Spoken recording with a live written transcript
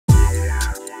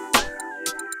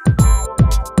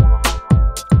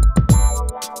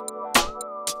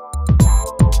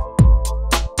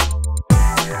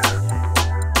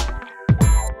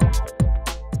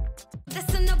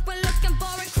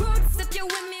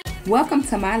Welcome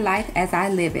to my life as I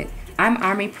live it. I'm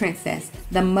Army Princess,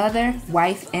 the mother,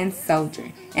 wife, and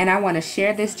soldier, and I want to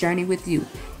share this journey with you.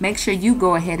 Make sure you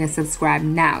go ahead and subscribe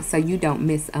now so you don't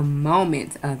miss a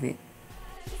moment of it.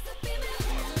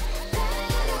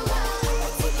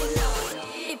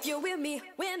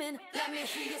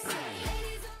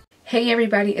 Hey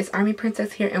everybody, it's Army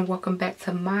Princess here and welcome back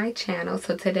to my channel.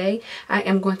 So today I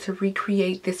am going to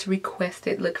recreate this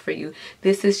requested look for you.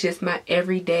 This is just my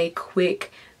everyday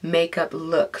quick makeup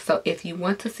look. So if you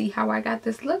want to see how I got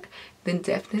this look, then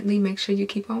definitely make sure you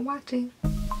keep on watching.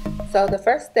 So the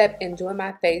first step in doing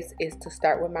my face is to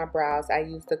start with my brows. I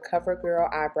used the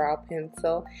CoverGirl eyebrow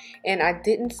pencil and I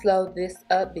didn't slow this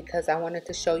up because I wanted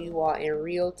to show you all in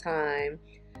real time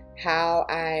how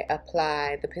I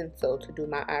apply the pencil to do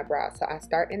my eyebrows. So I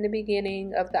start in the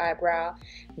beginning of the eyebrow,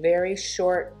 very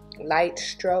short, light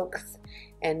strokes,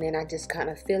 and then I just kind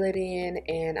of fill it in,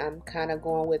 and I'm kind of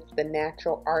going with the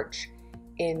natural arch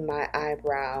in my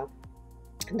eyebrow.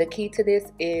 The key to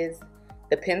this is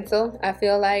the pencil. I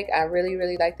feel like I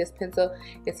really like this pencil.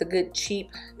 It's a good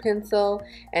cheap pencil,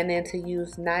 and then to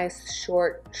use nice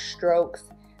short strokes.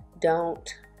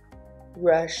 Don't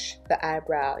rush the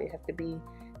eyebrow. You have to be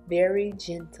very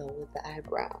gentle with the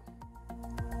eyebrow.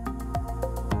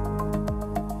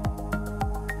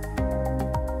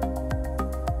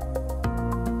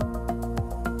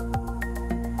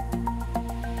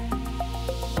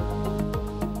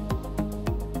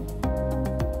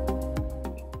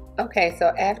 Okay, so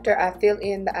after I fill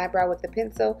in the eyebrow with the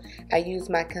pencil, I use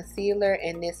my concealer,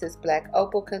 and this is Black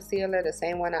Opal concealer, the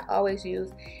same one I always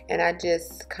use, and I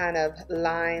just kind of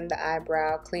line the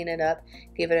eyebrow, clean it up,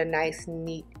 give it a nice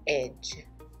neat edge.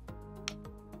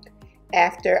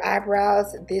 After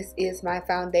eyebrows, this is my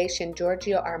foundation,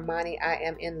 Giorgio Armani. I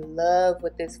am in love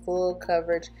with this full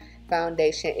coverage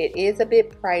foundation. It is a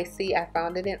bit pricey. I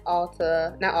found it in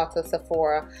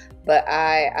Sephora, but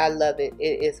I love it.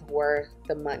 It is worth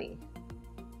the money.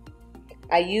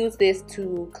 I use this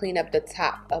to clean up the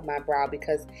top of my brow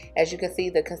because, as you can see,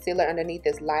 the concealer underneath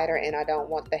is lighter and I don't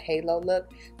want the halo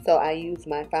look. So I use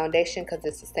my foundation because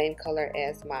it's the same color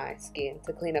as my skin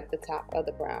to clean up the top of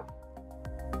the brow.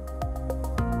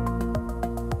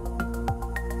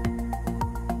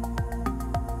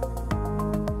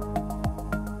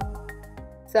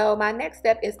 So my next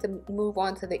step is to move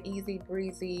on to the easy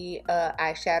breezy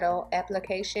eyeshadow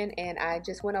application, and I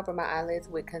just went over my eyelids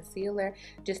with concealer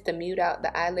just to mute out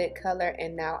the eyelid color,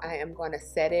 and now I am going to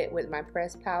set it with my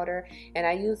pressed powder, and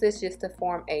I use this just to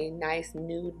form a nice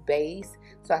nude base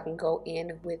so I can go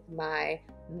in with my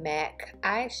MAC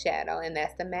eyeshadow, and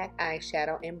that's the MAC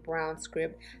eyeshadow in Brown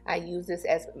Script. I use this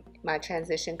as my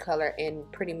transition color in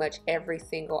pretty much every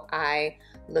single eye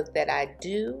look that I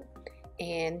do.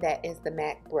 And that is the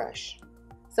MAC brush.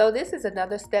 So this is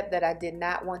another step that I did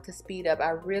not want to speed up. I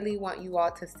really want you all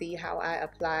to see how I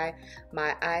apply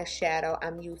my eyeshadow.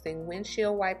 I'm using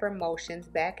windshield wiper motions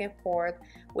back and forth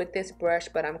with this brush,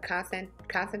 but I'm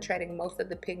concentrating most of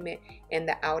the pigment in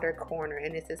the outer corner,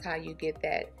 and this is how you get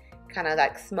that kind of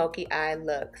like smoky eye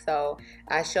look. So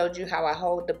I showed you how I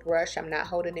hold the brush. I'm not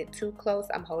holding it too close.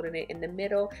 I'm holding it in the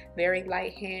middle, very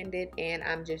light-handed, and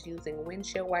I'm just using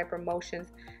windshield wiper motions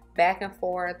back and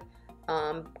forth,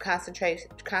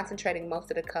 concentrating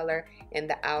most of the color in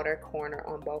the outer corner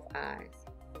on both eyes.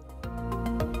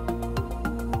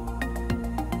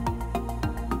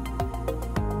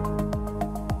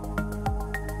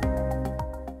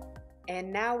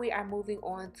 And now we are moving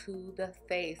on to the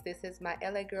face. This is my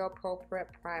LA Girl Pro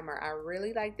Prep Primer. I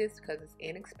really like this because it's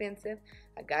inexpensive.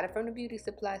 I got it from the beauty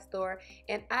supply store,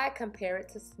 and I compare it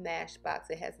to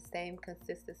Smashbox. It has the same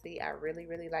consistency. I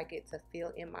really like it to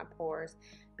fill in my pores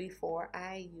before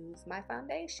I use my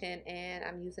foundation. And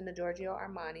I'm using the Giorgio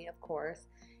Armani, of course,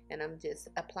 and I'm just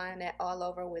applying that all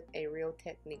over with a Real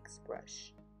Techniques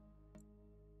brush.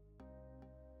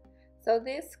 So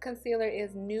this concealer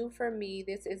is new for me.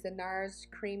 This is the NARS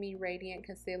Creamy Radiant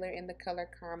Concealer in the color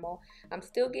Caramel. I'm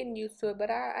still getting used to it, but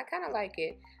I kind of like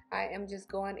it. I am just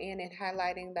going in and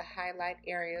highlighting the highlight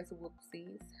areas.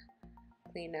 Whoopsies.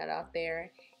 Clean that off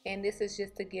there. And this is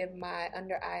just to give my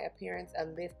under eye appearance a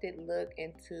lifted look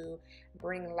and to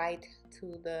bring light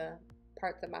to the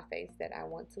parts of my face that I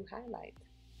want to highlight.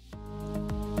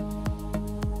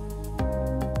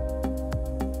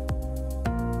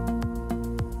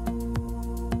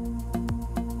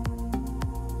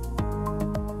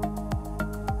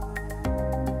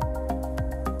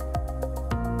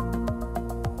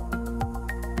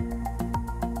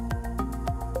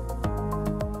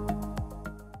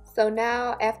 So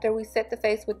now after we set the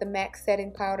face with the MAC setting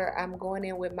powder, I'm going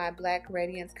in with my Black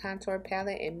Radiance contour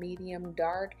palette in medium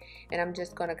dark, and I'm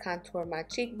just going to contour my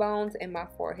cheekbones and my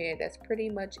forehead. That's pretty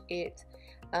much it.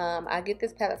 I get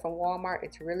this palette from Walmart.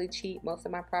 It's really cheap. Most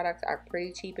of my products are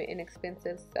pretty cheap and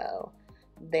inexpensive, so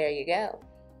there you go.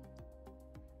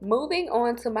 Moving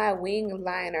on to my wing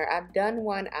liner, I've done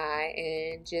one eye,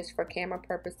 and just for camera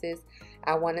purposes,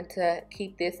 I wanted to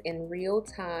keep this in real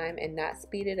time and not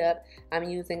speed it up. I'm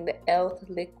using the e.l.f.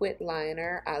 liquid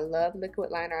liner. I love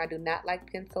liquid liner. I do not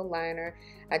like pencil liner.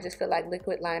 I just feel like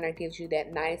liquid liner gives you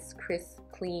that nice, crisp,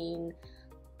 clean,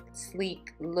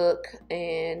 sleek look,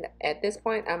 and at this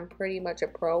point I'm pretty much a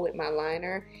pro with my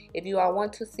liner. If you all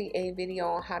want to see a video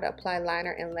on how to apply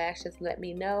liner and lashes, let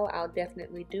me know. I'll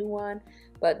definitely do one,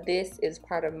 but this is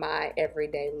part of my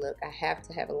everyday look. I have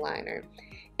to have a liner,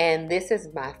 and this is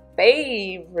my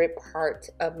favorite part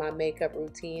of my makeup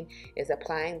routine, is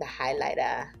applying the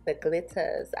highlighter, the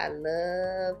glitters. I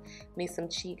love me some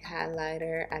cheek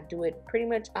highlighter. I do it pretty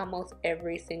much almost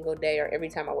every single day, or every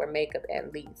time I wear makeup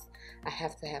at least. I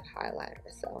have to have highlighter,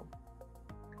 so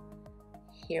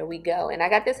here we go. And I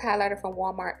got this highlighter from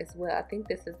Walmart as well. I think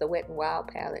this is the Wet n Wild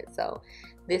palette, so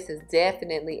this is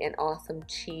definitely an awesome,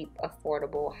 cheap,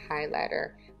 affordable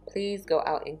highlighter. Please go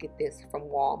out and get this from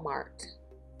Walmart.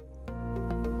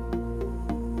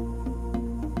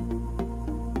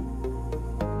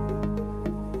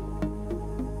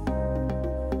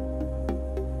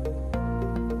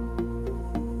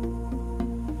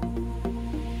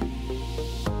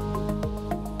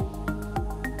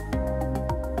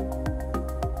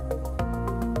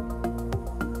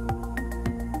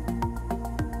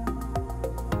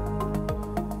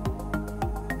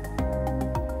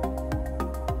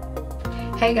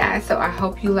 Hey guys, so I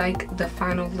hope you like the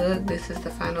final look. This is the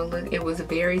final look. It was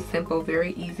very simple,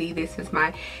 very easy. This is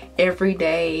my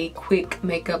everyday quick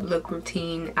makeup look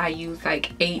routine. I use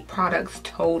like 8 products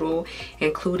total,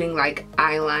 including like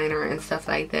eyeliner and stuff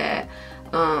like that.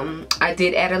 I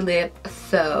did add a lip,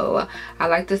 so I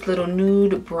like this little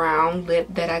nude brown lip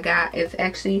that I got. It's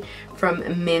actually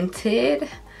from Minted.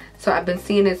 So I've been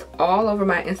seeing this all over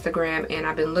my Instagram, and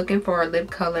I've been looking for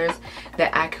lip colors that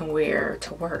I can wear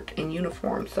to work in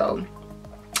uniform. So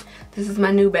this is my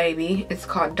new baby. It's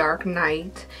called Dark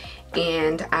Night,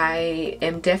 and I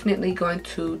am definitely going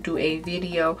to do a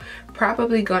video.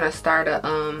 Probably gonna start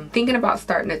a thinking about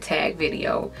starting a tag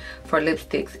video for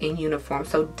lipsticks in uniform,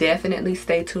 so definitely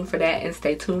stay tuned for that, and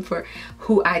stay tuned for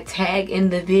who I tag in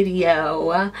the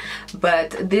video.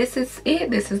 But this is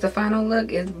it. This is the final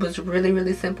look. It was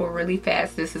really simple, really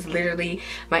fast. This is literally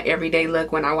my everyday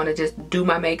look when I want to just do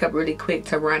my makeup really quick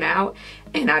to run out,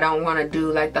 and I don't want to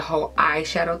do like the whole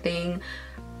eyeshadow thing.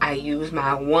 I use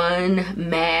my one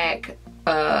MAC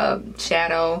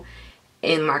shadow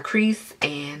in my crease,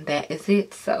 and that is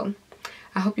it. So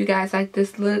I hope you guys like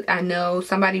this look. I know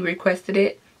somebody requested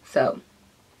it, so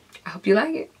I hope you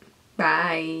like it.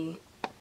 Bye.